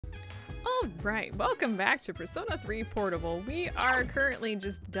Alright, welcome back to Persona 3 Portable. We are currently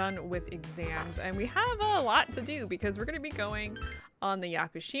just done with exams and we have a lot to do because we're going to be going on the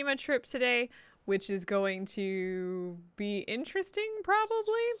Yakushima trip today, which is going to be interesting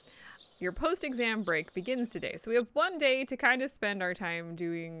probably. Your post-exam break begins today, so we have one day to kind of spend our time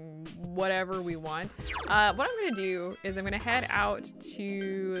doing whatever we want. What I'm going to do is I'm going to head out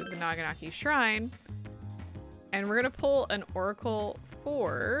to the Naganaki Shrine and we're going to pull an oracle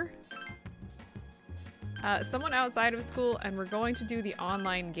for someone outside of school, and we're going to do the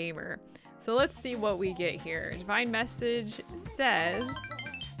online gamer. So let's see what we get here. Divine message says,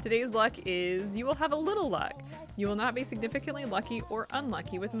 today's luck is you will have a little luck. You will not be significantly lucky or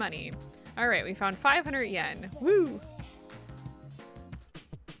unlucky with money. All right, we found 500 yen. Woo!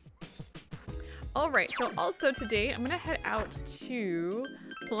 All right, so also today I'm gonna head out to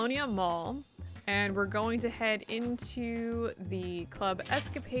Polonia Mall and we're going to head into the Club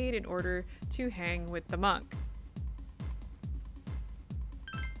Escapade in order to hang with the monk.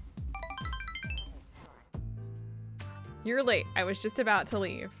 You're late. I was just about to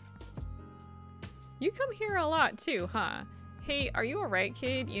leave. You come here a lot too, huh? Hey, are you alright,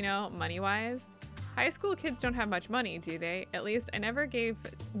 kid? You know, money-wise? High school kids don't have much money, do they? At least I never gave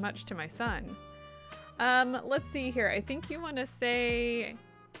much to my son. Let's see here. I think you want to say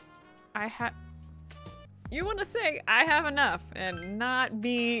I have enough and not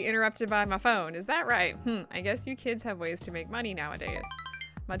be interrupted by my phone. Is that right? I guess you kids have ways to make money nowadays.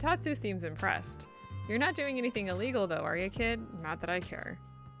 Matatsu seems impressed. You're not doing anything illegal though, are you, kid? Not that I care.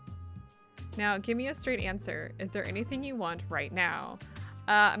 Now, give me a straight answer. Is there anything you want right now?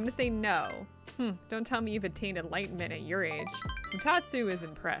 I'm gonna say no. Don't tell me you've attained enlightenment at your age. Matatsu is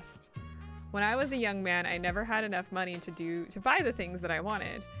impressed. When I was a young man, I never had enough money to buy the things that I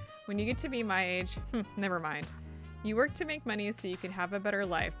wanted. When you get to be my age, never mind. You work to make money so you can have a better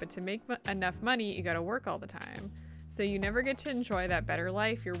life, but to make enough money, you gotta work all the time. So you never get to enjoy that better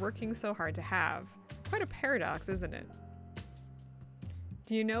life you're working so hard to have. Quite a paradox, isn't it?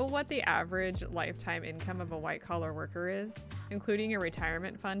 Do you know what the average lifetime income of a white-collar worker is, including a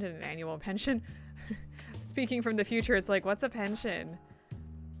retirement fund and an annual pension? Speaking from the future, it's like, what's a pension?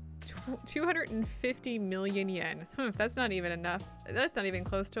 250 million yen. That's not even enough. That's not even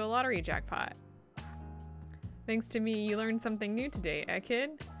close to a lottery jackpot. Thanks to me, you learned something new today, eh,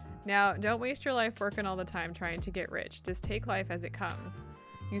 kid? Now, don't waste your life working all the time trying to get rich. Just take life as it comes.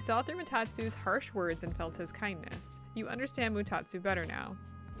 You saw through Mutatsu's harsh words and felt his kindness. You understand Mutatsu better now.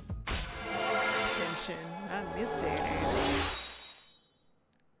 Pension, not in this day and age.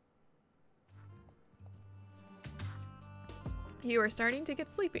 You are starting to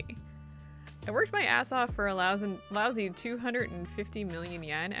get sleepy. I worked my ass off for a lousy 250 million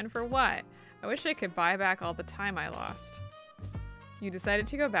yen, and for what? I wish I could buy back all the time I lost. You decided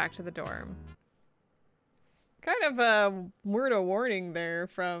to go back to the dorm. Kind of a word of warning there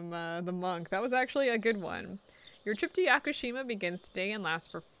from the monk. That was actually a good one. Your trip to Yakushima begins today and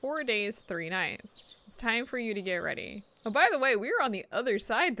lasts for 4 days, 3 nights. It's time for you to get ready. Oh, by the way, we're on the other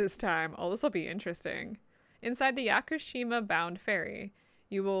side this time. Oh, this will be interesting. Inside the Yakushima-bound ferry,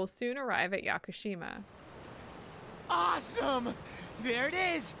 you will soon arrive at Yakushima. Awesome! There it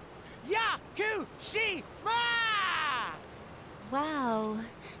is! Yakushima! Wow,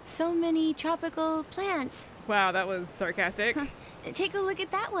 so many tropical plants. Wow, that was sarcastic. Take a look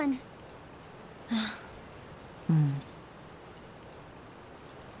at that one.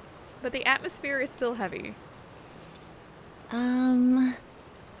 But the atmosphere is still heavy.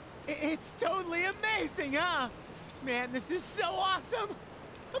 It's totally amazing, huh? Man, this is so awesome!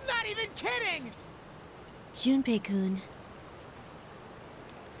 I'm not even kidding! Junpei-kun.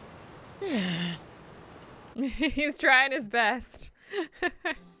 He's trying his best.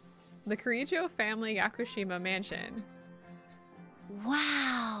 The Kirijo family Yakushima mansion.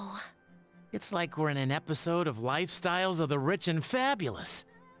 Wow. It's like we're in an episode of Lifestyles of the Rich and Fabulous.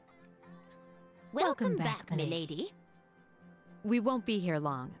 Welcome back, milady. We won't be here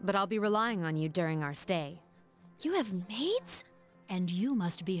long, but I'll be relying on you during our stay. You have mates? And you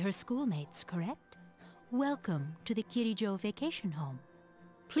must be her schoolmates, correct? Welcome to the Kirijo vacation home.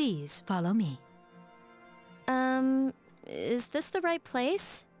 Please follow me. Is this the right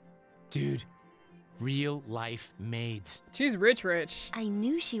place? Dude, real life maids. She's rich. I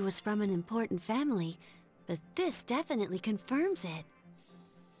knew she was from an important family, but this definitely confirms it.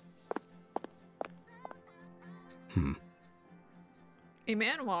 A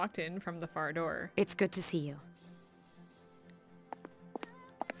man walked in from the far door. It's good to see you.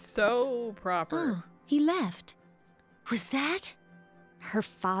 So proper. Oh, he left. Was that her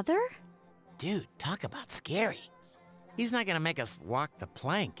father? Dude, talk about scary. He's not gonna make us walk the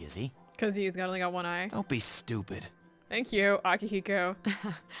plank, is he? Because he's only got one eye. Don't be stupid. Thank you, Akihiko.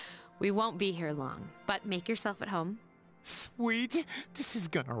 We won't be here long, but make yourself at home. Sweet. This is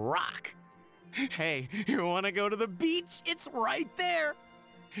gonna rock. Hey, you wanna go to the beach? It's right there.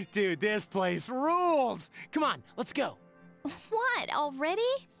 Dude, this place rules. Come on, let's go. What, already?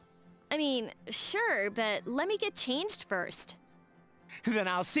 I mean, sure, but let me get changed first. Then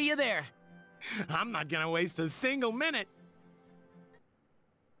I'll see you there. I'm not gonna waste a single minute.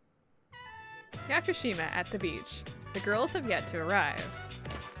 Yakushima at the beach. The girls have yet to arrive.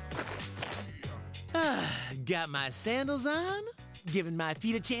 Got my sandals on, giving my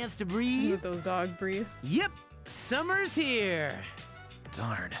feet a chance to breathe. Let those dogs breathe. Yep, summer's here.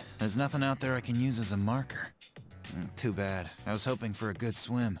 Darn, there's nothing out there I can use as a marker. Too bad. I was hoping for a good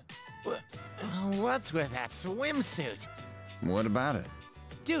swim. What's with that swimsuit? What about it?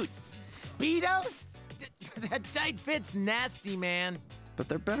 Dude, Speedos? That tight fit's nasty, man. But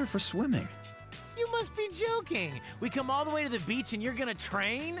they're better for swimming. You must be joking. We come all the way to the beach and you're gonna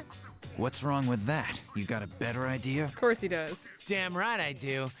train? What's wrong with that? You got a better idea? Of course he does. Damn right I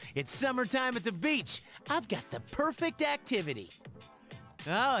do. It's summertime at the beach. I've got the perfect activity.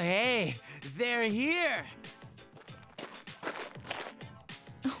 Oh, hey, they're here.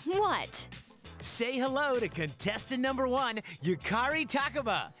 What? Say hello to contestant number 1, Yukari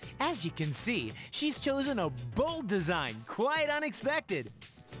Takaba. As you can see, she's chosen a bold design, quite unexpected.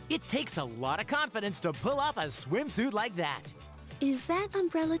 It takes a lot of confidence to pull off a swimsuit like that. Is that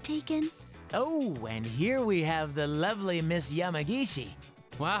umbrella taken? Oh, and here we have the lovely Miss Yamagishi.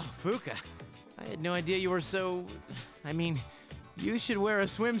 Wow, Fuka, I had no idea you were so... I mean, you should wear a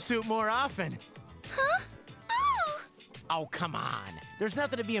swimsuit more often. Huh? Oh! Oh, come on. There's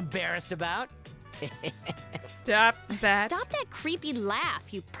nothing to be embarrassed about. Stop that. Stop that creepy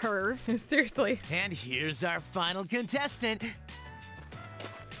laugh, you perv. Seriously. And here's our final contestant.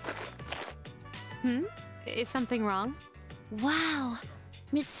 Is something wrong? Wow.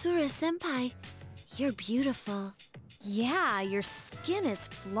 Mitsuru-senpai, you're beautiful. Yeah, your skin is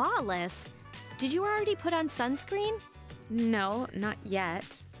flawless. Did you already put on sunscreen? No, not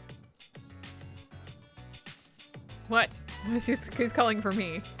yet. What? He's calling for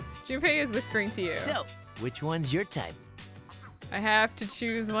me. Junpei is whispering to you. So, which one's your type? I have to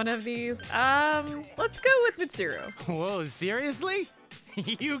choose one of these. Let's go with Mitsuru. Whoa, seriously?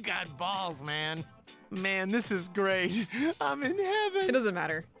 You got balls, man. Man, this is great. I'm in heaven. It doesn't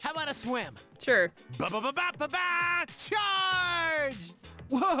matter. How about a swim? Sure. Ba-ba-ba-ba-ba-ba! Charge!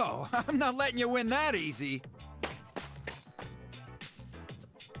 Whoa, I'm not letting you win that easy.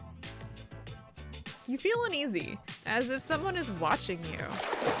 You feel uneasy, as if someone is watching you.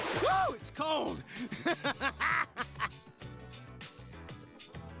 Whoa, it's cold!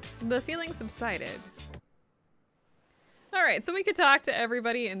 The feeling subsided. All right, so we could talk to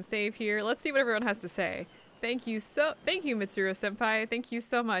everybody and save here. Let's see what everyone has to say. Thank you, Mitsuru-senpai. Thank you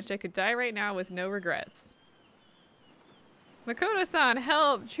so much. I could die right now with no regrets. Makoto-san,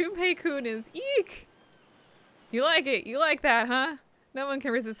 help! Junpei-kun is eek! You like it? You like that, huh? No one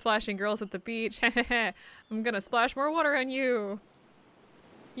can resist splashing girls at the beach. I'm gonna splash more water on you.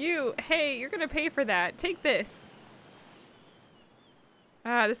 You, hey, you're gonna pay for that. Take this.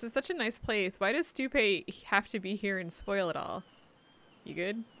 Ah, this is such a nice place. Why does Stupe have to be here and spoil it all? You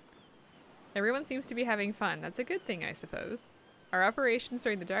good? Everyone seems to be having fun. That's a good thing, I suppose. Our operations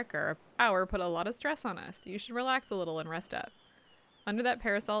during the dark hour put a lot of stress on us. You should relax a little and rest up. Under that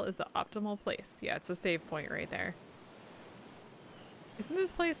parasol is the optimal place. Yeah, it's a save point right there. Isn't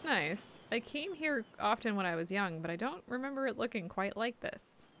this place nice? I came here often when I was young, but I don't remember it looking quite like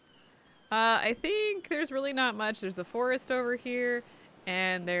this. I think there's really not much. There's a forest over here.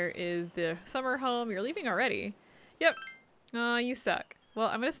 And there is the summer home. You're leaving already? Yep. Aw, you suck. Well,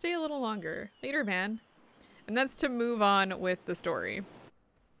 I'm gonna stay a little longer. Later, man. And that's to move on with the story.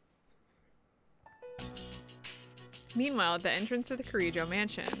 Meanwhile, at the entrance to the Kirijo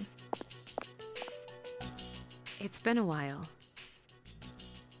mansion. It's been a while.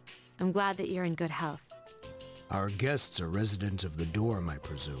 I'm glad that you're in good health. Our guests are residents of the dorm, I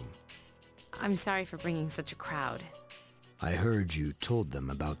presume. I'm sorry for bringing such a crowd. I heard you told them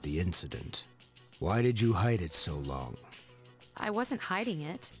about the incident. Why did you hide it so long? I wasn't hiding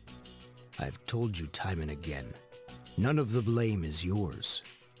it. I've told you time and again. None of the blame is yours.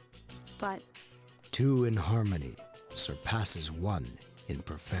 But... 2 in harmony surpasses 1 in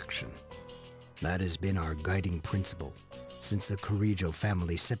perfection. That has been our guiding principle since the Kirijo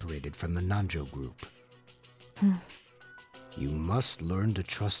family separated from the Nanjo group. You must learn to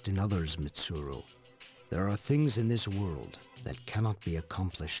trust in others, Mitsuru. There are things in this world that cannot be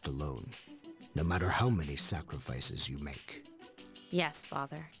accomplished alone, no matter how many sacrifices you make. Yes,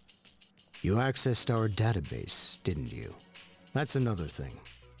 Father. You accessed our database, didn't you? That's another thing.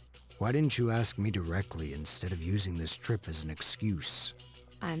 Why didn't you ask me directly instead of using this trip as an excuse?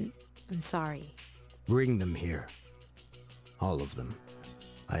 I'm sorry. Bring them here. All of them.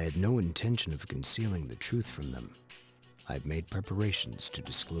 I had no intention of concealing the truth from them. I've made preparations to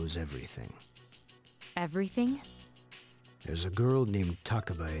disclose everything. Everything? There's a girl named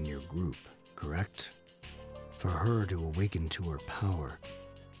Takaba in your group, correct? For her to awaken to her power,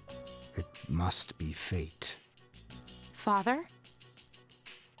 it must be fate. Father?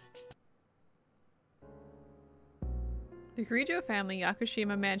 The Kirijo family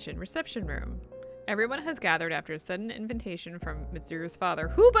Yakushima mansion reception room. Everyone has gathered after a sudden invitation from Mitsuru's father,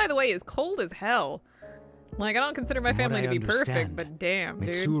 who, by the way, is cold as hell. Like, I don't consider my From what family I to be perfect, understand, but damn,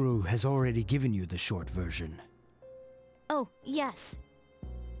 dude. Mitsuru has already given you the short version. Oh, yes.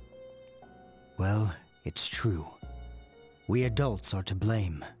 Well, it's true. We adults are to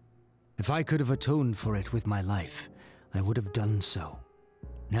blame. If I could have atoned for it with my life, I would have done so.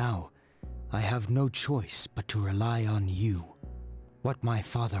 Now, I have no choice but to rely on you. What my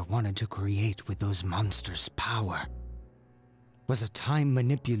father wanted to create with those monsters' power was a time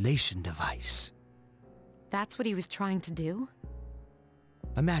manipulation device. That's what he was trying to do?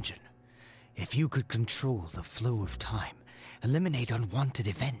 Imagine, if you could control the flow of time, eliminate unwanted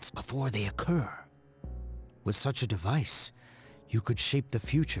events before they occur. With such a device, you could shape the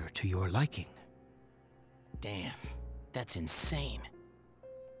future to your liking. Damn, that's insane.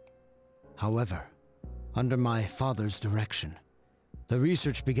 However, under my father's direction, the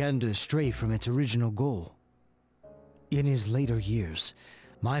research began to stray from its original goal. In his later years,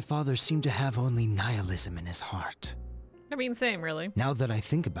 my father seemed to have only nihilism in his heart. I mean, same, really. Now that I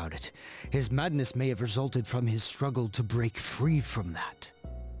think about it, his madness may have resulted from his struggle to break free from that.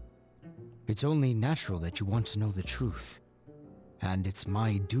 It's only natural that you want to know the truth, and it's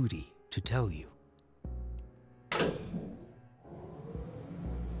my duty to tell you.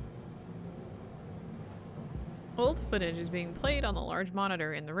 Old footage is being played on the large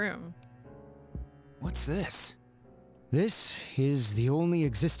monitor in the room. What's this? This is the only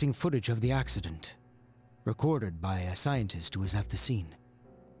existing footage of the accident, recorded by a scientist who was at the scene.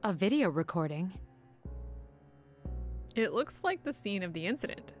 A video recording? It looks like the scene of the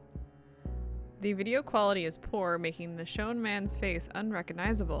incident. The video quality is poor, making the shown man's face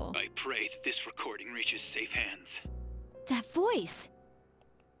unrecognizable. I pray that this recording reaches safe hands. That voice!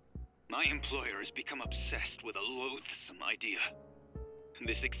 My employer has become obsessed with a loathsome idea.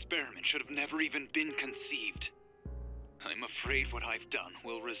 This experiment should have never even been conceived. I'm afraid what I've done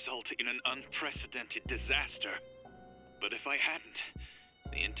will result in an unprecedented disaster. But if I hadn't,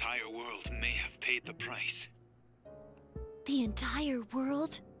 the entire world may have paid the price. The entire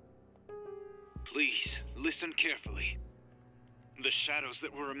world? Please, listen carefully. The shadows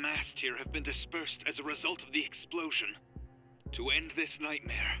that were amassed here have been dispersed as a result of the explosion. To end this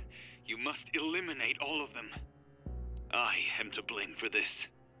nightmare, you must eliminate all of them. I am to blame for this.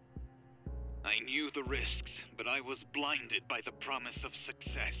 I knew the risks, but I was blinded by the promise of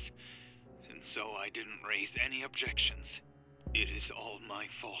success, and so I didn't raise any objections. It is all my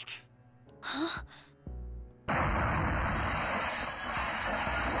fault. Huh?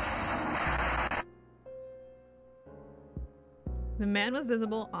 The man was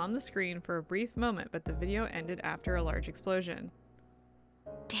visible on the screen for a brief moment, but the video ended after a large explosion.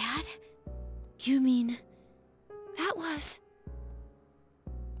 Dad? You mean... that was...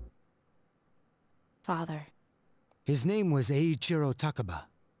 Father. His name was Eiichiro Takaba.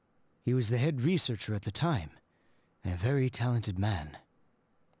 He was the head researcher at the time, a very talented man.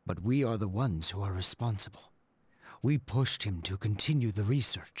 But we are the ones who are responsible. We pushed him to continue the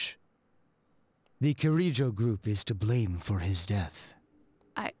research. The Kirijo group is to blame for his death.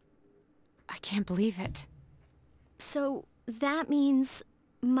 I can't believe it. So, that means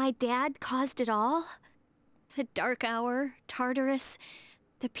my dad caused it all? The Dark Hour, Tartarus,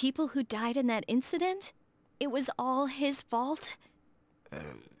 the people who died in that incident? It was all his fault?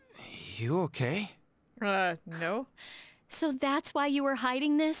 You okay? No. So that's why you were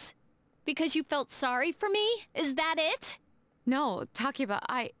hiding this? Because you felt sorry for me? Is that it? No, Takiba,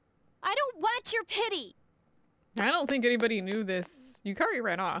 I don't want your pity! I don't think anybody knew this. Yukari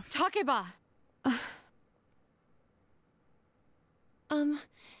ran off. Takiba!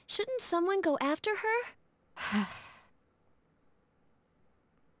 Shouldn't someone go after her?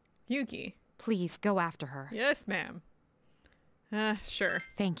 Yuki. Please, go after her. Yes, ma'am. Sure.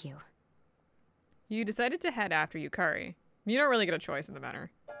 Thank you. You decided to head after Yukari. You don't really get a choice in the matter.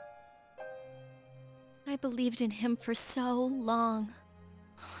 I believed in him for so long.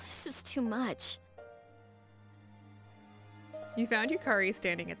 Oh, this is too much. You found Yukari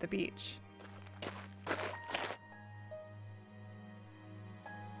standing at the beach.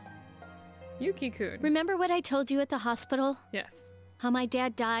 Yuki-kun. Remember what I told you at the hospital? Yes. How my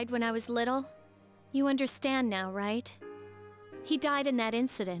dad died when I was little? You understand now, right? He died in that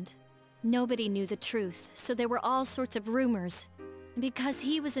incident. Nobody knew the truth, so there were all sorts of rumors. And because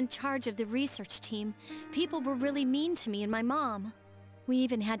he was in charge of the research team, people were really mean to me and my mom. We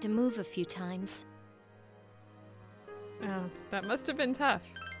even had to move a few times. Oh, that must have been tough.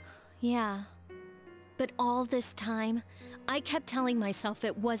 Yeah. But all this time, I kept telling myself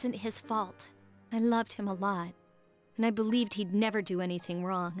it wasn't his fault. I loved him a lot, and I believed he'd never do anything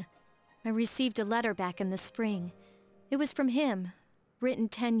wrong. I received a letter back in the spring. It was from him, written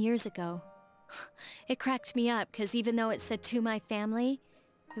 10 years ago. It cracked me up, because even though it said to my family,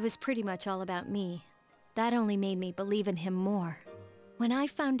 it was pretty much all about me. That only made me believe in him more. When I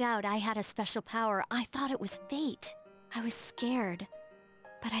found out I had a special power, I thought it was fate. I was scared.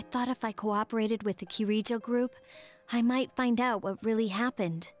 But I thought if I cooperated with the Kirijo group, I might find out what really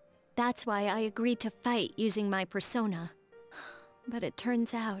happened. That's why I agreed to fight using my persona. But it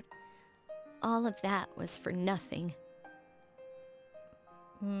turns out, all of that was for nothing.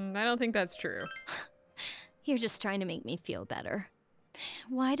 I don't think that's true. You're just trying to make me feel better.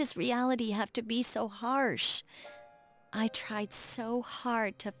 Why does reality have to be so harsh? I tried so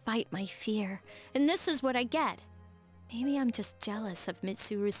hard to fight my fear, and this is what I get. Maybe I'm just jealous of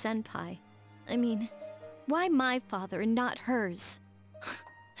Mitsuru-senpai. I mean, why my father and not hers?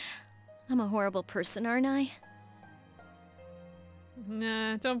 I'm a horrible person, aren't I?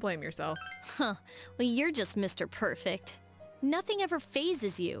 Nah, don't blame yourself. Huh. Well, you're just Mr. Perfect. Nothing ever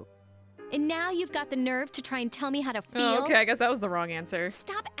phases you. And now you've got the nerve to try and tell me how to feel? Oh, okay, I guess that was the wrong answer.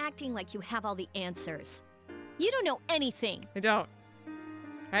 Stop acting like you have all the answers. You don't know anything. I don't.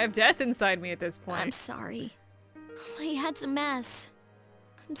 I have death inside me at this point. I'm sorry. My head's a mess.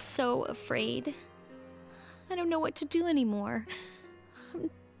 I'm so afraid. I don't know what to do anymore. I'm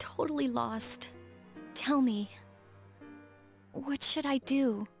totally lost. Tell me, what should I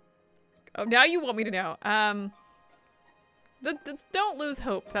do? Oh, now you want me to know. Don't lose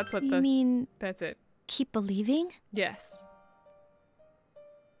hope. That's what You mean... That's it. keep believing? Yes.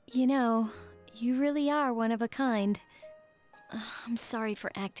 You know, you really are one of a kind. I'm sorry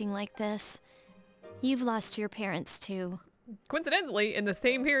for acting like this. You've lost your parents too. Coincidentally, in the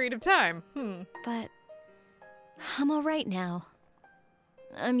same period of time. But I'm all right now.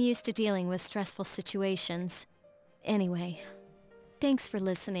 I'm used to dealing with stressful situations. Anyway, thanks for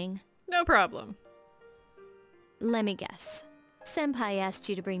listening. No problem. Let me guess. Senpai asked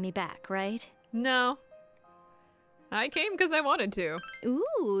you to bring me back, right? No. I came because I wanted to.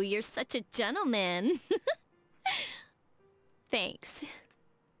 Ooh, you're such a gentleman. Thanks.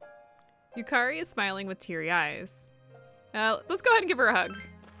 Yukari is smiling with teary eyes. Let's go ahead and give her a hug.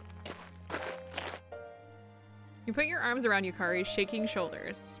 You put your arms around Yukari's shaking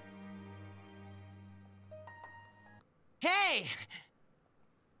shoulders. Hey!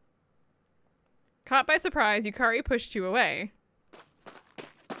 Caught by surprise, Yukari pushed you away.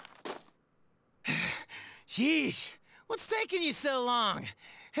 Sheesh, what's taking you so long?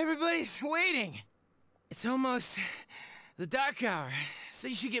 Everybody's waiting. It's almost the dark hour, so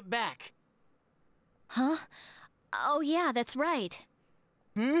you should get back. Huh? Oh yeah, that's right.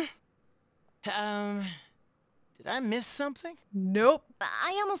 Did I miss something? Nope.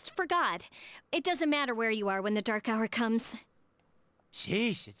 I almost forgot. It doesn't matter where you are when the dark hour comes.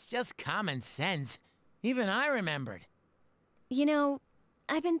 Sheesh, it's just common sense. Even I remembered. You know,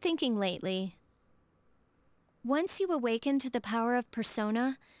 I've been thinking lately. Once you awaken to the power of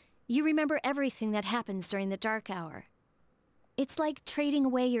persona, you remember everything that happens during the dark hour. It's like trading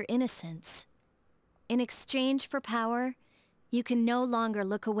away your innocence. In exchange for power, you can no longer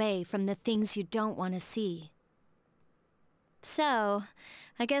look away from the things you don't want to see. So,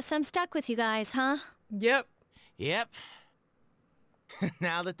 I guess I'm stuck with you guys, huh? Yep. Yep.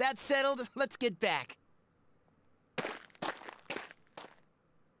 Now that that's settled, let's get back.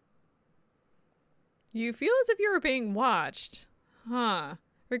 You feel as if you were being watched. Huh.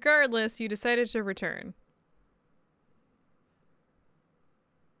 Regardless, you decided to return.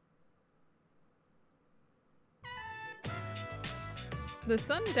 The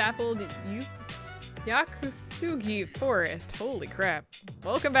sun-dappled Yakusugi Forest. Holy crap.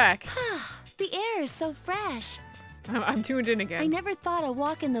 Welcome back. The air is so fresh. I'm tuned in again. I never thought a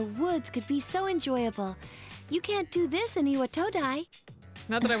walk in the woods could be so enjoyable. You can't do this in Iwatodai.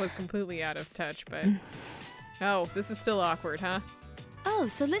 Not that I was completely out of touch, but... Oh, this is still awkward, huh? Oh,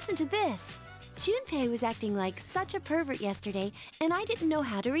 so listen to this. Junpei was acting like such a pervert yesterday, and I didn't know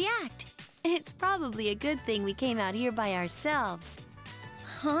how to react. It's probably a good thing we came out here by ourselves.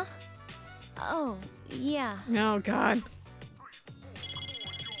 Huh? Oh, yeah. Oh, God.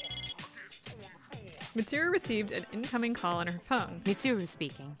 Mitsuru received an incoming call on her phone. Mitsuru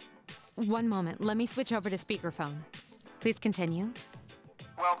speaking. One moment, let me switch over to speakerphone. Please continue.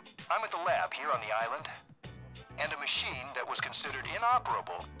 Well, I'm at the lab here on the island, and a machine that was considered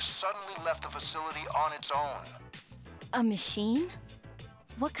inoperable suddenly left the facility on its own. A machine?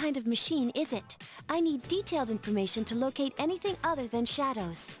 What kind of machine is it? I need detailed information to locate anything other than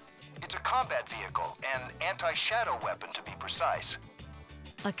shadows. It's a combat vehicle, an anti-shadow weapon to be precise.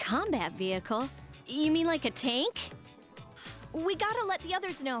 A combat vehicle? You mean like a tank? We gotta let the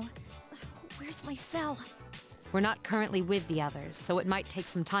others know. Where's my cell? We're not currently with the others, so it might take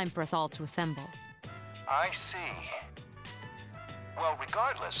some time for us all to assemble. I see. Well,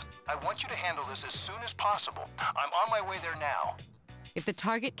 regardless, I want you to handle this as soon as possible. I'm on my way there now. If the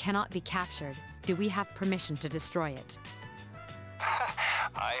target cannot be captured, do we have permission to destroy it?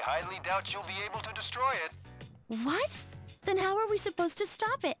 I highly doubt you'll be able to destroy it. What? Then how are we supposed to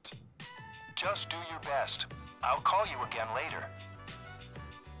stop it? Just do your best. I'll call you again later.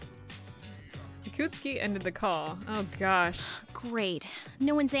 Yakutsuki ended the call. Oh gosh. Great.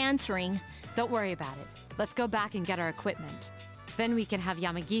 No one's answering. Don't worry about it. Let's go back and get our equipment. Then we can have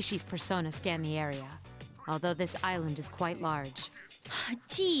Yamagishi's persona scan the area. Although this island is quite large.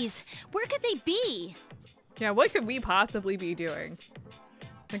 Jeez, where could they be? Yeah, what could we possibly be doing?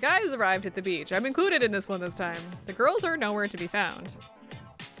 The guys arrived at the beach. I'm included in this one this time. The girls are nowhere to be found.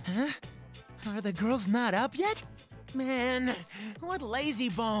 Huh? Are the girls not up yet? Man, what lazy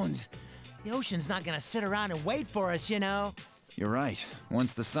bones. The ocean's not gonna sit around and wait for us, you know. You're right.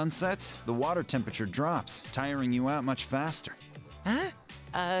 Once the sun sets, the water temperature drops, tiring you out much faster. Huh?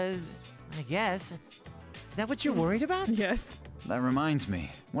 I guess. Is that what you're worried about? Yes. That reminds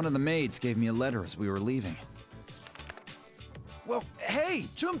me. One of the maids gave me a letter as we were leaving. Well, hey,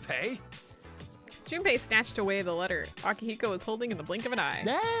 Junpei! Junpei snatched away the letter Akihiko was holding in the blink of an eye.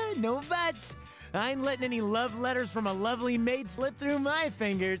 Ah, no buts. I ain't letting any love letters from a lovely maid slip through my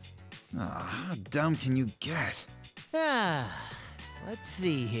fingers. Ah, how dumb can you get? Let's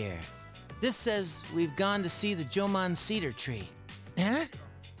see here. This says we've gone to see the Jomon cedar tree. Huh?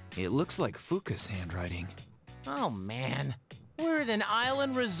 It looks like Fuka's handwriting. Oh man, we're at an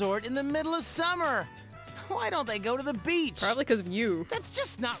island resort in the middle of summer. Why don't they go to the beach? Probably because of you. That's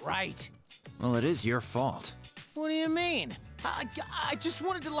just not right. Well, it is your fault. What do you mean? I just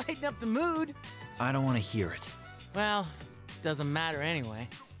wanted to lighten up the mood. I don't want to hear it. Well, doesn't matter anyway.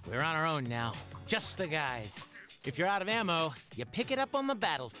 We're on our own now. Just the guys. If you're out of ammo, you pick it up on the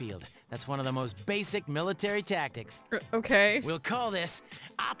battlefield. That's one of the most basic military tactics. Okay. We'll call this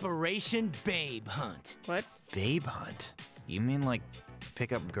Operation Babe Hunt. What? Babe hunt? You mean like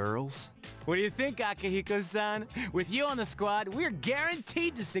pick up girls? What do you think, Akihiko-san? With you on the squad, we're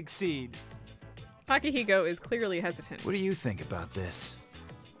guaranteed to succeed. Akihiko is clearly hesitant. What do you think about this?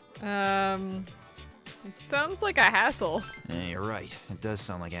 It sounds like a hassle. Yeah, you're right. It does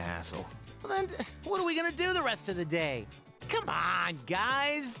sound like a hassle. Well, then, what are we gonna do the rest of the day? Come on,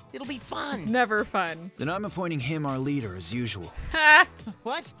 guys. It'll be fun. It's never fun. Then I'm appointing him our leader as usual. Ha!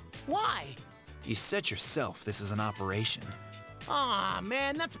 What? Why? You said yourself this is an operation. Aw,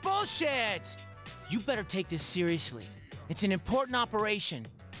 man, that's bullshit. You better take this seriously. It's an important operation.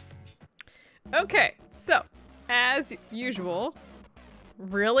 Okay, so, as usual,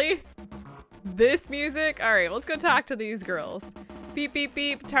 really? This music? Alright, let's go talk to these girls. Beep, beep,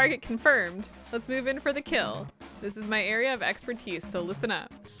 beep, target confirmed. Let's move in for the kill. This is my area of expertise, so listen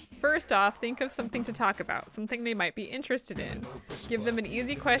up. First off, think of something to talk about, something they might be interested in. Give them an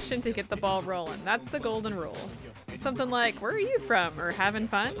easy question to get the ball rolling. That's the golden rule. Something like, where are you from? Or having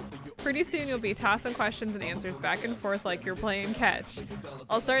fun? Pretty soon you'll be tossing questions and answers back and forth like you're playing catch.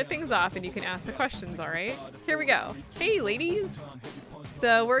 I'll start things off and you can ask the questions, alright? Here we go. Hey ladies!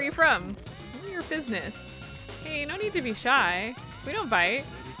 So, where are you from? None of your business. Hey, no need to be shy. We don't bite.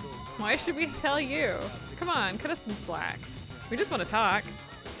 Why should we tell you? Come on, cut us some slack. We just want to talk.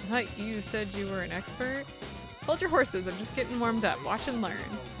 I thought you said you were an expert? Hold your horses, I'm just getting warmed up. Watch and learn.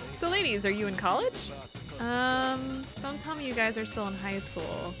 So ladies, are you in college? Don't tell me you guys are still in high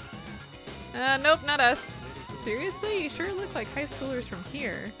school. Nope, not us. Seriously? You sure look like high schoolers from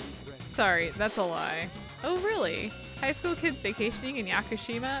here. Sorry, that's a lie. Oh really? High school kids vacationing in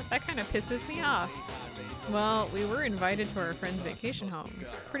Yakushima? That kind of pisses me off. Well, we were invited to our friend's vacation home.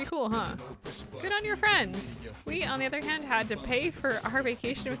 Pretty cool, huh? Good on your friend. We, on the other hand, had to pay for our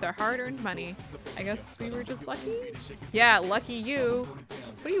vacation with our hard-earned money. I guess we were just lucky? Yeah, lucky you.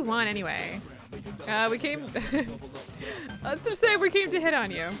 What do you want anyway? We came... Let's just say we came to hit on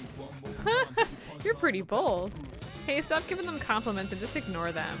you. You're pretty bold. Hey, stop giving them compliments and just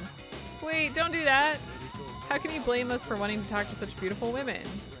ignore them. Wait, don't do that. How can you blame us for wanting to talk to such beautiful women?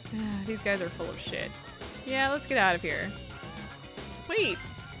 These guys are full of shit. Yeah, let's get out of here. Wait!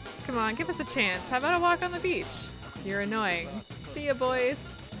 Come on, give us a chance. How about a walk on the beach? You're annoying. See ya,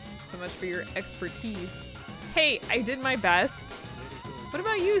 boys. So much for your expertise. Hey, I did my best. What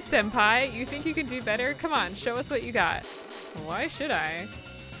about you, senpai? You think you can do better? Come on, show us what you got. Why should I?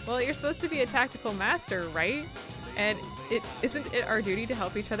 Well, you're supposed to be a tactical master, right? And isn't it our duty to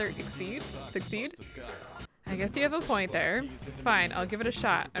help each other succeed? I guess you have a point there. Fine, I'll give it a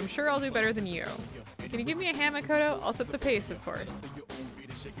shot. I'm sure I'll do better than you. Can you give me a hand, Makoto? I'll set the pace, of course.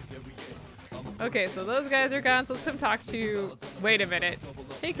 Okay, so those guys are gone, so let's talk to... Wait a minute.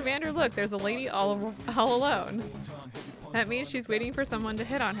 Hey, Commander, look, there's a lady all alone. That means she's waiting for someone to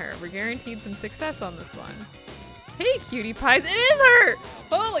hit on her. We're guaranteed some success on this one. Hey, cutie pies, it is her!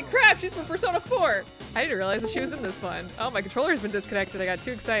 Holy crap, she's from Persona 4! I didn't realize that she was in this one. Oh, my controller's been disconnected, I got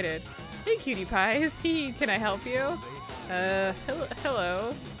too excited. Hey, cutie pies, can I help you?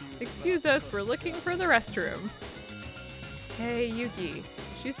 Hello. Excuse us, we're looking for the restroom. Hey, Yuki.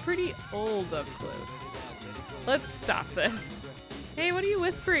 She's pretty old up close. Let's stop this. Hey, what are you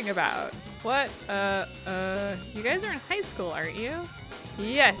whispering about? What? You guys are in high school, aren't you?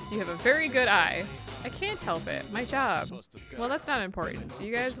 Yes, you have a very good eye. I can't help it. My job. Well, that's not important.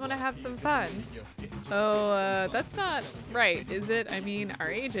 You guys want to have some fun? Oh, that's not right, is it? I mean, our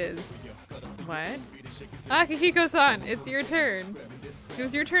ages. What? Akihiko-san, it's your turn. It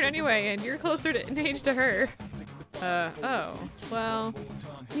was your turn anyway, and you're closer in age to her. Oh. Well,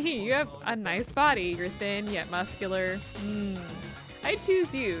 you have a nice body. You're thin, yet muscular. I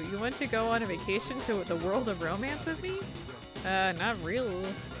choose you. You want to go on a vacation to the world of romance with me? Not really.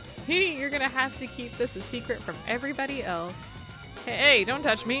 You're gonna have to keep this a secret from everybody else. Hey, don't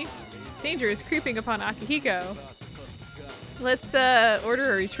touch me. Danger is creeping upon Akihiko. Let's,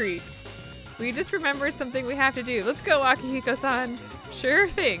 order a retreat. We just remembered something we have to do. Let's go, Akihiko-san. Sure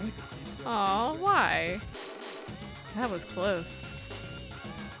thing. Aw, why? That was close.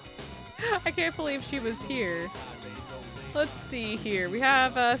 I can't believe she was here. Let's see here. We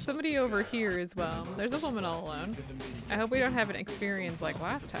have somebody over here as well. There's a woman all alone. I hope we don't have an experience like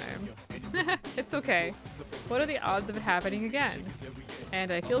last time. It's okay. What are the odds of it happening again? And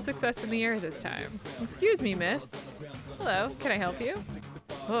I feel success in the air this time. Excuse me, miss. Hello, can I help you?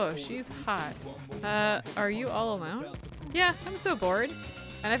 Oh, she's hot. Are you all alone? Yeah, I'm so bored.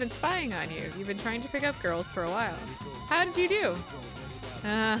 And I've been spying on you. You've been trying to pick up girls for a while. How did you do?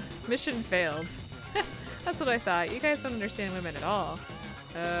 Mission failed. That's what I thought. You guys don't understand women at all.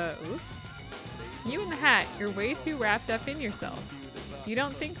 Oops. You in the hat, you're way too wrapped up in yourself. You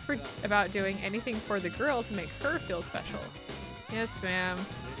don't think about doing anything for the girl to make her feel special. Yes, ma'am.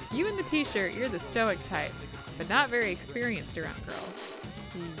 You in the t-shirt, you're the stoic type, but not very experienced around girls.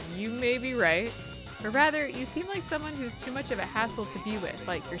 You may be right. Or rather, you seem like someone who's too much of a hassle to be with,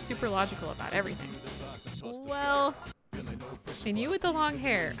 like you're super logical about everything. Well, and you with the long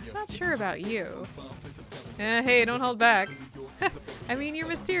hair, I'm not sure about you. Hey, don't hold back. I mean, you're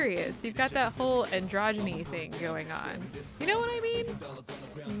mysterious. You've got that whole androgyny thing going on. You know what I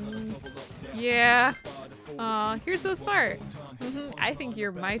mean? Yeah. Aw, you're so smart. I think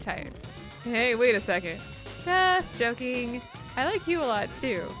you're my type. Hey, wait a second. Just joking. I like you a lot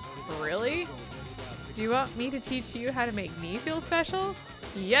too. Really? Do you want me to teach you how to make me feel special?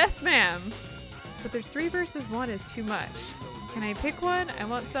 Yes, ma'am. But there's 3 versus 1 is too much. Can I pick one? I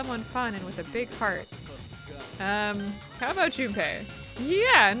want someone fun and with a big heart. How about Junpei?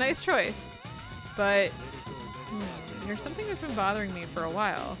 Yeah, nice choice. But, there's something that's been bothering me for a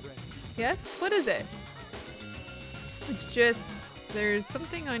while. Yes? What is it? It's just, there's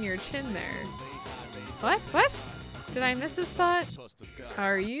something on your chin there. What? Did I miss a spot?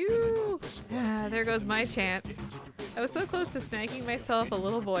 Are you? There goes my chance. I was so close to snagging myself a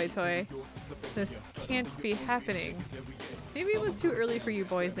little boy toy. This can't be happening. Maybe it was too early for you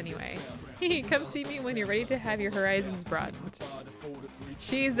boys anyway. Come see me when you're ready to have your horizons broadened.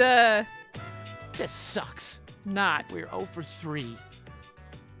 She's, This sucks. not. We're 0 for 3.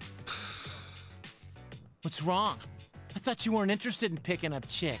 What's wrong? I thought you weren't interested in picking up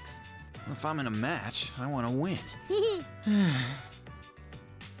chicks. If I'm in a match, I want to win.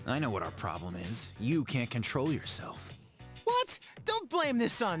 I know what our problem is. You can't control yourself. What? Don't blame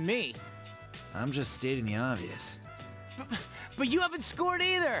this on me. I'm just stating the obvious. But you haven't scored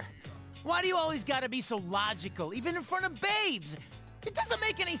either. Why do you always gotta be so logical, even in front of babes? It doesn't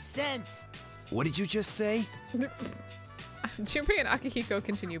make any sense. What did you just say? Junpei and Akihiko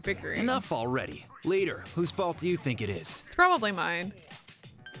continue bickering. Enough already. Later, whose fault do you think it is? It's probably mine.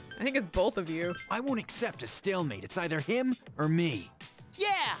 I think it's both of you. I won't accept a stalemate. It's either him or me.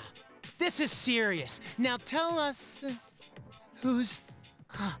 Yeah, this is serious. Now tell us, who's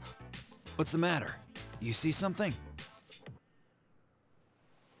What's the matter? You see something?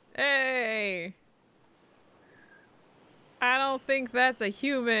 Hey! I don't think that's a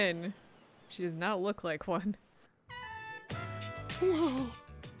human. She does not look like one. Whoa.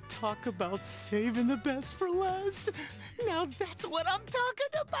 Talk about saving the best for last. Now that's what I'm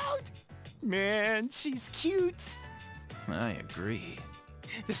talking about. Man, she's cute. I agree.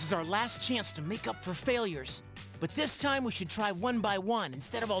 This is our last chance to make up for failures. But this time we should try one by one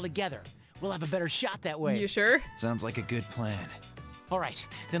instead of all together. We'll have a better shot that way. You sure? Sounds like a good plan. All right,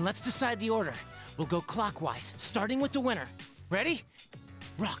 then let's decide the order. We'll go clockwise, starting with the winner. Ready?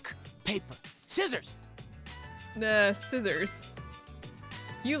 Rock, paper, scissors. Scissors.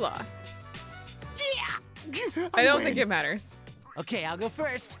 You lost. Yeah! I don't think it matters. Okay, I'll go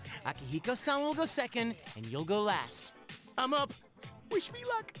first. Akihiko-san will go second, and you'll go last. I'm up. Wish me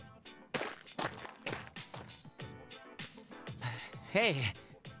luck. Hey,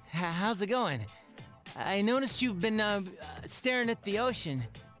 how's it going? I noticed you've been staring at the ocean.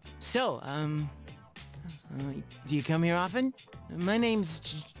 So, do you come here often? My name's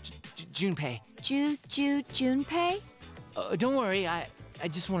Junpei. Junpei? Don't worry, I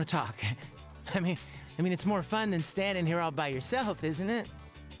just want to talk. I mean, it's more fun than standing here all by yourself, isn't it?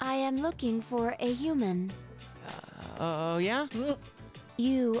 I am looking for a human. Oh yeah?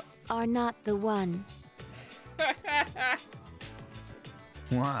 You are not the one.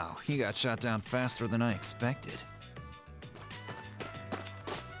 Wow, he got shot down faster than I expected.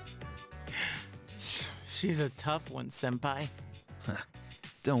 She's a tough one, senpai.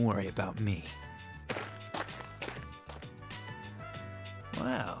 Don't worry about me.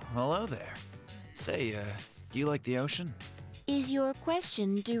 Wow, hello there. Say, do you like the ocean? Is your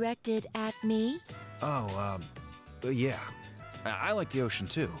question directed at me? Oh, yeah. I like the ocean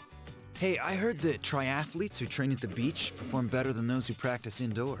too. Hey, I heard that triathletes who train at the beach perform better than those who practice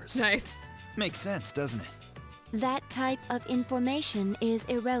indoors. Nice. Makes sense, doesn't it? That type of information is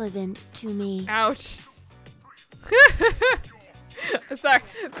irrelevant to me. Ouch. Sorry,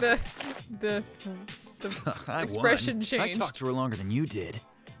 the expression changed. I talked to her longer than you did.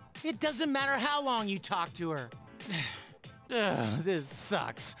 It doesn't matter how long you talk to her. This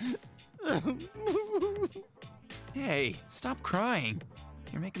sucks. Hey, stop crying.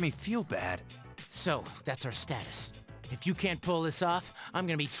 You're making me feel bad. So, that's our status. If you can't pull this off, I'm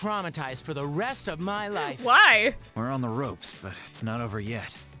gonna be traumatized for the rest of my life. Why? We're on the ropes, but it's not over yet.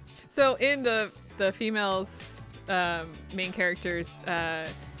 So in the female's main characters,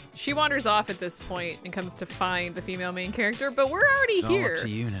 she wanders off at this point and comes to find the female main character, but we're already It's here. all up to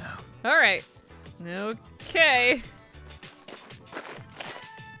you now. All right. Okay.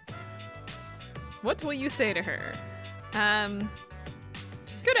 What will you say to her?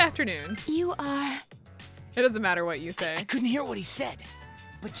 Good afternoon. You are... It doesn't matter what you I say. couldn't hear what he said,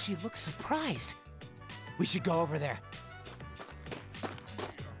 but she looked surprised. We should go over there.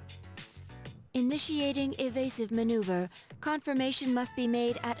 Initiating evasive maneuver. Confirmation must be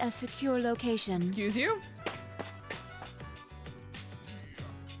made at a secure location. Excuse you?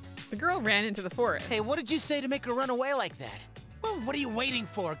 The girl ran into the forest. Hey, what did you say to make her run away like that? Well, what are you waiting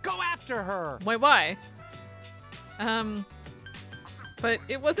for? Go after her! Wait, why? But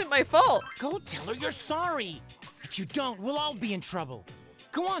it wasn't my fault. Go tell her you're sorry. If you don't, we'll all be in trouble.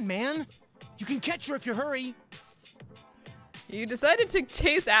 Go on, man. You can catch her if you hurry. You decided to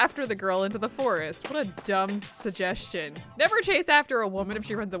chase after the girl into the forest. What a dumb suggestion. Never chase after a woman if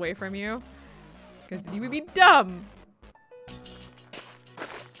she runs away from you. Because you would be dumb.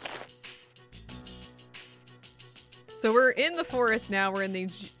 So we're in the forest now. We're in the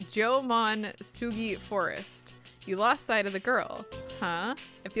Jomon Sugi forest. You lost sight of the girl. Huh?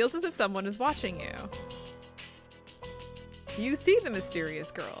 It feels as if someone is watching you. You see the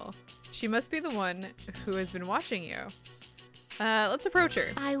mysterious girl. She must be the one who has been watching you. Let's approach her.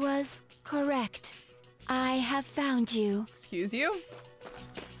 I was correct. I have found you. Excuse you?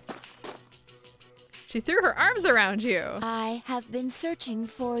 She threw her arms around you. I have been searching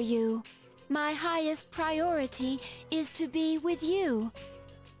for you. My highest priority is to be with you.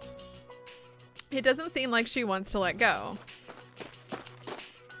 It doesn't seem like she wants to let go.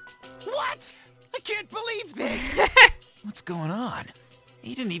 What? I can't believe this! What's going on?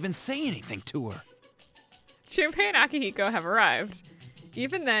 He didn't even say anything to her. Junpei and Akihiko have arrived.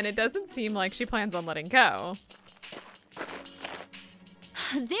 Even then, it doesn't seem like she plans on letting go.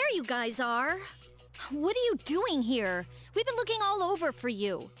 There you guys are. What are you doing here? We've been looking all over for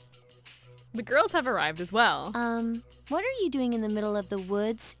you. The girls have arrived as well. What are you doing in the middle of the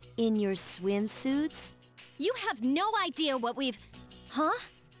woods in your swimsuits? You have no idea what we've... Huh?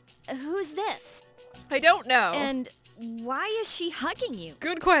 Who's this? I don't know. And why is she hugging you?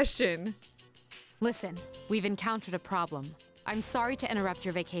 Good question. Listen, we've encountered a problem. I'm sorry to interrupt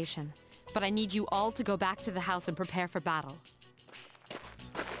your vacation, but I need you all to go back to the house and prepare for battle.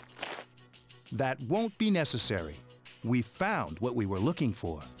 That won't be necessary. We found what we were looking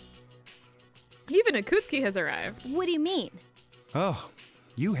for. Even Akutsuki has arrived. What do you mean? Oh,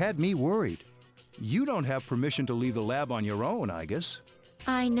 you had me worried. You don't have permission to leave the lab on your own, Aigis.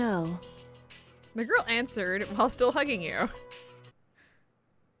 I know. The girl answered while still hugging you.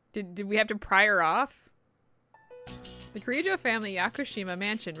 Did we have to pry her off? The Kirijo family Yakushima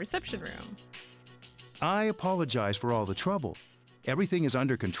mansion reception room. I apologize for all the trouble. Everything is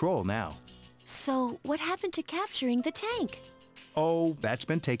under control now. So, what happened to capturing the tank? Oh, that's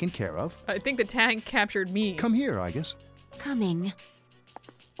been taken care of. I think the tank captured me. Come here, Aigis. Coming.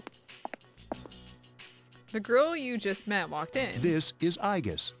 The girl you just met walked in. This is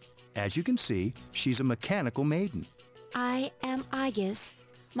Aigis. As you can see, she's a mechanical maiden. I am Aigis.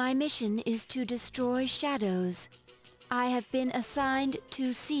 My mission is to destroy shadows. I have been assigned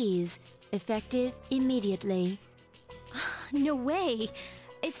to seize, effective immediately. No way.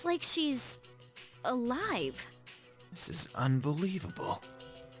 It's like she's alive. This is unbelievable.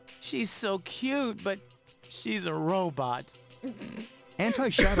 She's so cute, but she's a robot.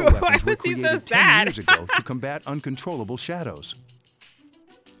 Anti-shadow Why weapons were was he so created 10 sad? years ago to combat uncontrollable shadows.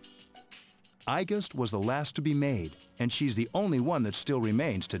 Aigis was the last to be made, and she's the only one that still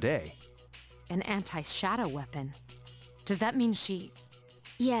remains today. An anti-shadow weapon. Does that mean she...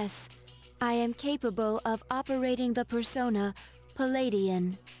 Yes, I am capable of operating the persona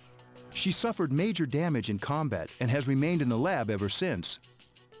Palladian. She suffered major damage in combat and has remained in the lab ever since.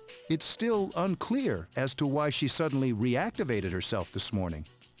 It's still unclear as to why she suddenly reactivated herself this morning.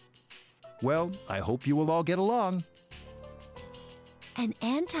 Well, I hope you will all get along. An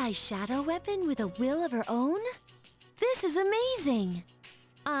anti-shadow weapon with a will of her own? This is amazing!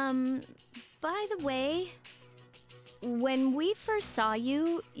 By the way, when we first saw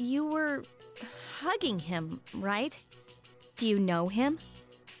you, you were hugging him, right? Do you know him?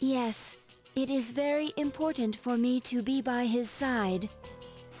 Yes, it is very important for me to be by his side.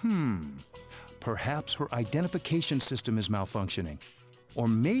 Perhaps her identification system is malfunctioning. Or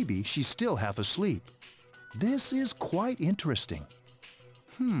maybe she's still half asleep. This is quite interesting.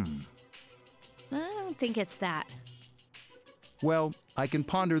 I don't think it's that. Well, I can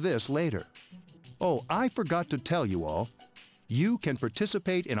ponder this later. Oh, I forgot to tell you all. You can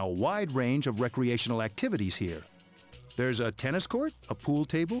participate in a wide range of recreational activities here. There's a tennis court, a pool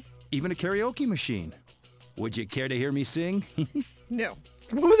table, even a karaoke machine. Would you care to hear me sing? No.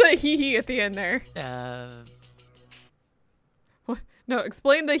 What was that hee-hee at the end there? What? No,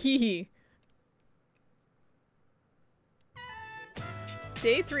 explain the hee-hee.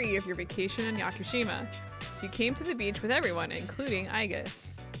 Day 3 of your vacation in Yakushima. You came to the beach with everyone, including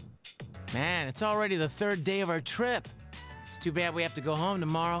Aigis. Man, it's already the 3rd day of our trip. It's too bad we have to go home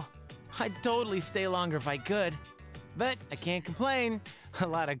tomorrow. I'd totally stay longer if I could. But I can't complain. A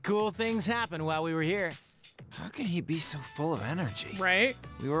lot of cool things happened while we were here. How can he be so full of energy? Right?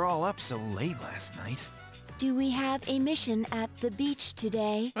 We were all up so late last night. Do we have a mission at the beach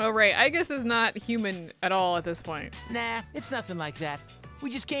today? Oh, right. Aigis is not human at all at this point. Nah, it's nothing like that. We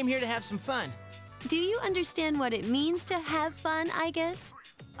just came here to have some fun. Do you understand what it means to have fun, I guess?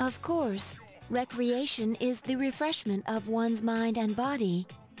 Of course. Recreation is the refreshment of one's mind and body.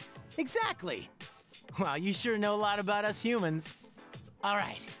 Exactly. Wow, you sure know a lot about us humans. All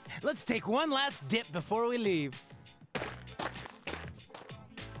right, let's take one last dip before we leave.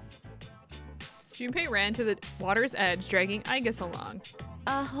 Junpei ran to the water's edge, dragging Aigis along.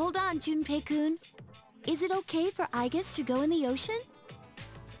 Hold on, Junpei-kun. Is it okay for Aigis to go in the ocean?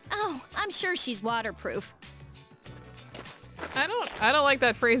 Oh, I'm sure she's waterproof. I don't like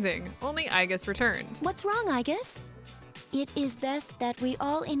that phrasing. Only Aigis returned. What's wrong, Aigis? It is best that we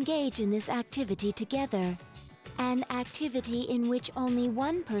all engage in this activity together. An activity in which only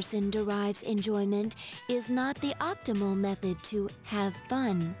one person derives enjoyment is not the optimal method to have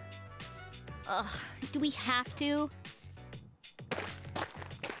fun. Ugh, do we have to?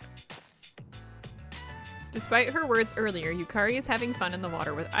 Despite her words earlier, Yukari is having fun in the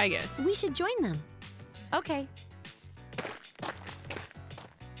water with Aigis. We should join them. Okay.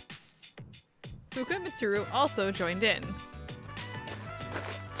 Fuka and Mitsuru also joined in.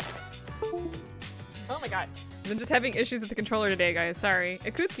 Oh my god. I'm just having issues with the controller today, guys. Sorry.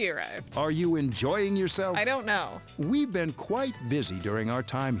 Akutsuki arrived. Are you enjoying yourself? I don't know. We've been quite busy during our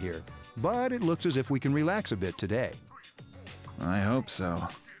time here, but it looks as if we can relax a bit today. I hope so.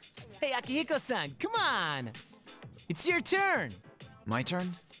 Hey, Akihiko-san, come on! It's your turn! My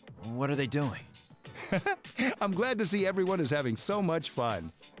turn? What are they doing? I'm glad to see everyone is having so much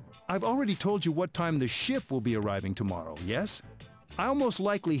fun. I've already told you what time the ship will be arriving tomorrow, yes? I'll most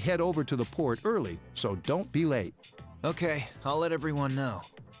likely head over to the port early, so don't be late. Okay, I'll let everyone know.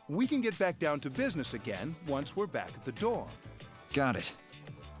 We can get back down to business again once we're back at the dorm. Got it.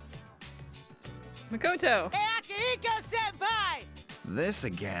 Makoto! Hey, Akihiko-senpai! This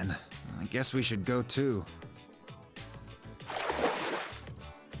again. I guess we should go too.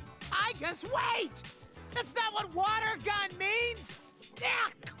 Aigis, wait! That's not what water gun means!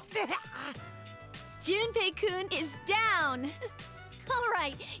 Junpei-kun is down!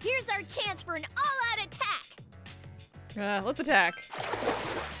 Alright, here's our chance for an all-out attack! Let's attack.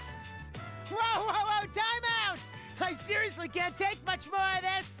 Whoa, whoa, whoa, time out! I seriously can't take much more of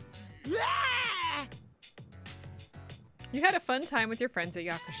this! Ah! You had a fun time with your friends at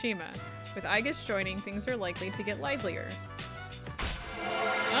Yakushima. With Aigis joining, things are likely to get livelier.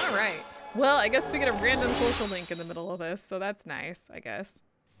 Alright. Well, I guess we get a random social link in the middle of this, so that's nice, I guess.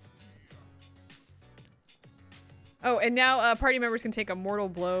 Oh, and now party members can take a mortal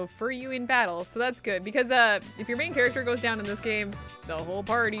blow for you in battle, so that's good, because if your main character goes down in this game, the whole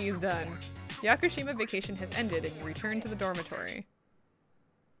party is done. Yakushima vacation has ended and you return to the dormitory.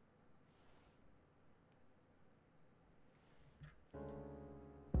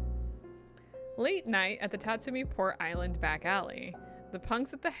 Late night at the Tatsumi Port Island back alley. The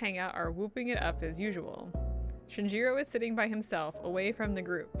punks at the hangout are whooping it up as usual. Shinjiro is sitting by himself, away from the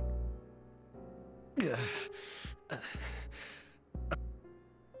group.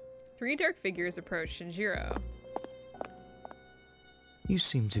 Three dark figures approach Shinjiro. You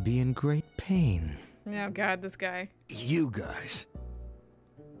seem to be in great pain. Oh god, this guy. You guys.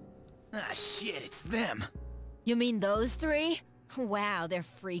 Ah, shit, it's them. You mean those three? Wow, they're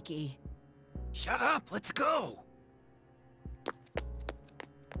freaky. Shut up, let's go.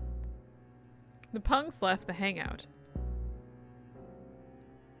 The punks left the hangout.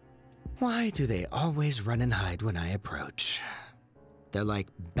 Why do they always run and hide when I approach? They're like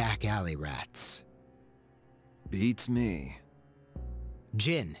back alley rats. Beats me.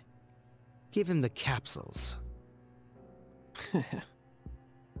 Jin, give him the capsules.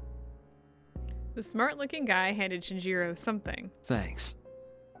 The smart-looking guy handed Shinjiro something. Thanks.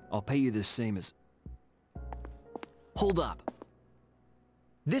 I'll pay you the same as... Hold up.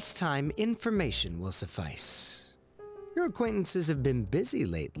 This time, information will suffice. Your acquaintances have been busy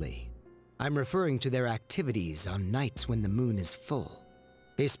lately. I'm referring to their activities on nights when the moon is full.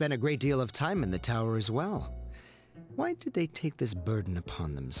 They spend a great deal of time in the tower as well. Why did they take this burden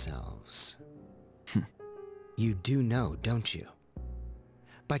upon themselves? You do know, don't you?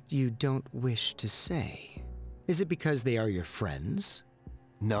 But you don't wish to say. Is it because they are your friends?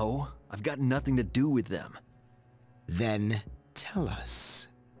 No, I've got nothing to do with them. Then tell us.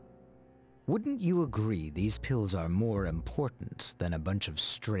 Wouldn't you agree these pills are more important than a bunch of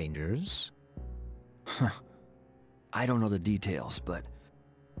strangers? I don't know the details, but...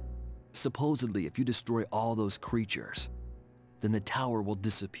 supposedly if you destroy all those creatures, then the tower will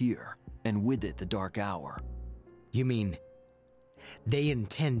disappear, and with it the Dark Hour. You mean, they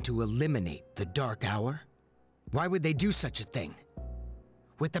intend to eliminate the Dark Hour? Why would they do such a thing?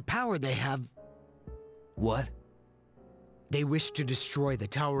 With the power they have... What? They wish to destroy the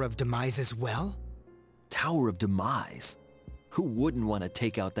Tower of Demise as well? Tower of Demise? Who wouldn't want to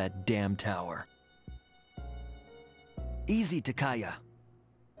take out that damn tower? Easy, Takaya.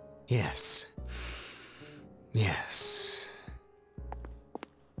 Yes. Yes.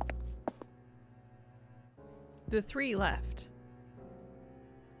 The three left.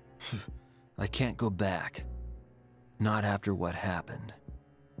 I can't go back. Not after what happened.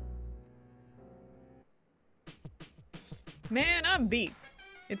 Man, I'm beat.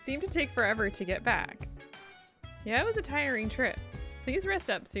 It seemed to take forever to get back. Yeah, it was a tiring trip. Please rest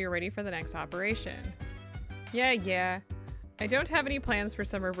up so you're ready for the next operation. Yeah. I don't have any plans for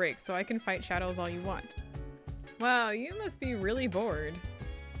summer break, so I can fight shadows all you want. Wow, you must be really bored.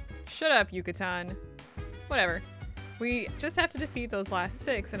 Shut up, Yucatan. Whatever. We just have to defeat those last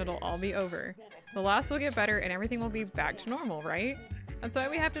 6 and it'll all be over. The loss will get better and everything will be back to normal, right? That's why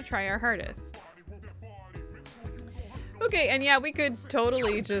we have to try our hardest. Okay, and yeah, we could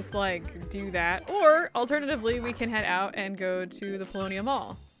totally just like do that. Or alternatively, we can head out and go to the Polonia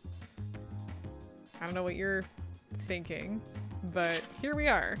Mall. I don't know what you're thinking, but here we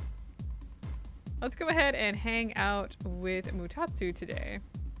are. Let's go ahead and hang out with Mutatsu today.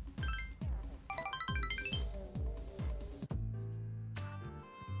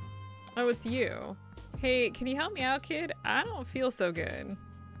 Oh, it's you. Hey, can you help me out, kid? I don't feel so good.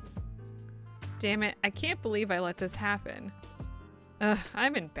 Damn it, I can't believe I let this happen. Ugh,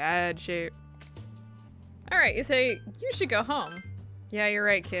 I'm in bad shape. Alright, you say, you should go home. Yeah, you're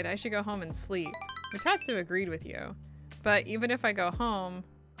right, kid. I should go home and sleep. Mutatsu agreed with you. But even if I go home,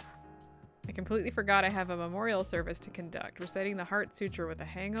 I completely forgot I have a memorial service to conduct. Reciting the Heart Suture with a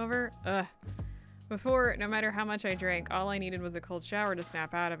hangover? Ugh. Before, no matter how much I drank, all I needed was a cold shower to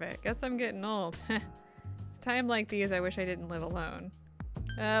snap out of it. Guess I'm getting old. It's time like these I wish I didn't live alone.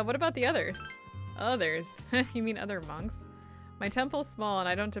 What about the others? Others? You mean other monks? My temple's small and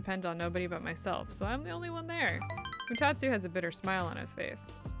I don't depend on nobody but myself, so I'm the only one there. Mutatsu has a bitter smile on his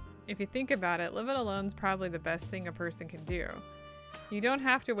face. If you think about it, living alone's probably the best thing a person can do. You don't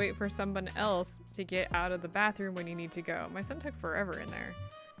have to wait for someone else to get out of the bathroom when you need to go. My son took forever in there.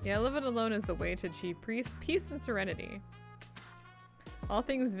 Yeah, living alone is the way to achieve peace and serenity. All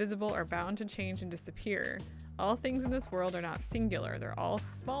things visible are bound to change and disappear. All things in this world are not singular. They're all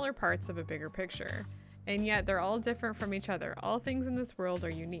smaller parts of a bigger picture. And yet they're all different from each other. All things in this world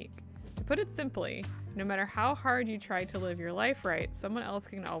are unique. To put it simply, no matter how hard you try to live your life right, someone else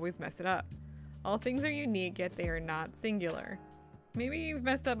can always mess it up. All things are unique, yet they are not singular. Maybe you've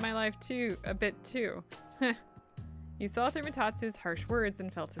messed up my life too, a bit too. You saw through Mutatsu's harsh words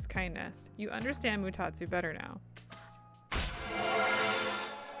and felt his kindness. You understand Mutatsu better now.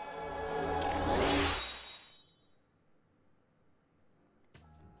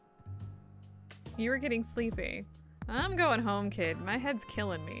 You were getting sleepy. I'm going home, kid. My head's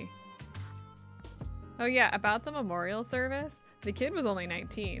killing me. Oh yeah, about the memorial service. The kid was only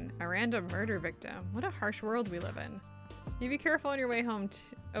 19, a random murder victim. What a harsh world we live in. You be careful on your way home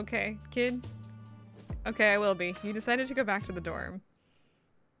okay, kid? Okay, I will be. You decided to go back to the dorm.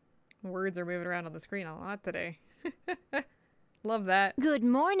 Words are moving around on the screen a lot today. Love that. Good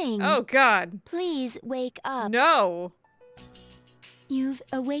morning. Oh god. Please wake up. No! You've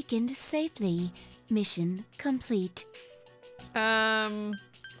awakened safely. Mission complete. Why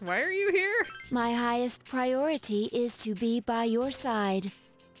are you here? My highest priority is to be by your side.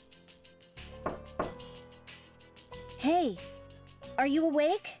 Hey, are you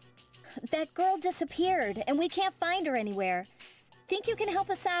awake? That girl disappeared, and we can't find her anywhere. Think you can help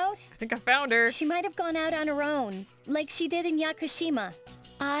us out? I think I found her. She might have gone out on her own, like she did in Yakushima.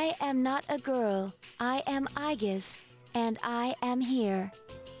 I am not a girl. I am Aigis, and I am here.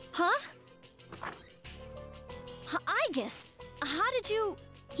 Huh? Aigis, how did you...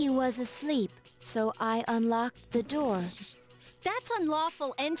 He was asleep, so I unlocked the door. That's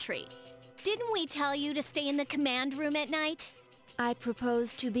unlawful entry. Didn't we tell you to stay in the command room at night? I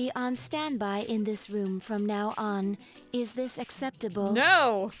propose to be on standby in this room from now on. Is this acceptable?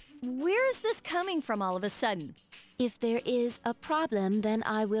 No! Where is this coming from all of a sudden? If there is a problem, then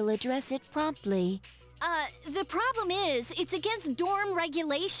I will address it promptly. The problem is, it's against dorm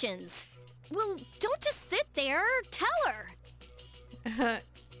regulations. Well, don't just sit there. Tell her.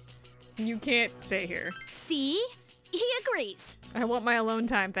 You can't stay here. See? He agrees. I want my alone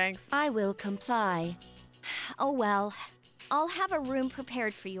time, thanks. I will comply. Oh well. I'll have a room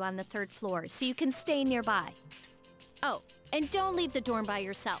prepared for you on the 3rd floor, so you can stay nearby. Oh, and don't leave the dorm by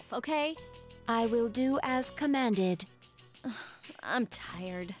yourself, okay? I will do as commanded. I'm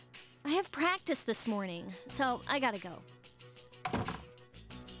tired. I have practice this morning, so I gotta go.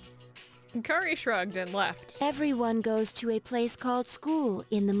 Kari shrugged and left. Everyone goes to a place called school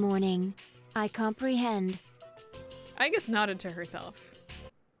in the morning. I comprehend. Aigis nodded to herself.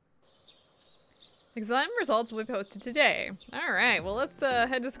 Exam results will be posted today. Alright, well let's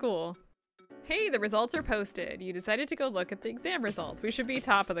head to school. Hey, the results are posted. You decided to go look at the exam results. We should be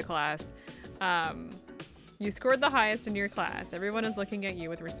top of the class. You scored the highest in your class. Everyone is looking at you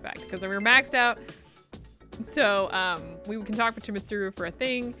with respect because we were maxed out. So we can talk to Mitsuru for a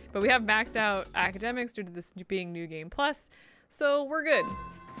thing, but we have maxed out academics due to this being New Game Plus. So we're good.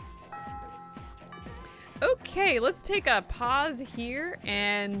 Okay, let's take a pause here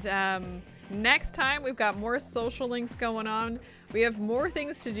and next time we've got more social links going on. We have more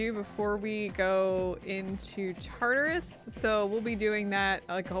things to do before we go into Tartarus, so we'll be doing that,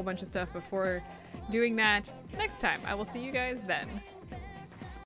 like a whole bunch of stuff before doing that next time. I will see you guys then.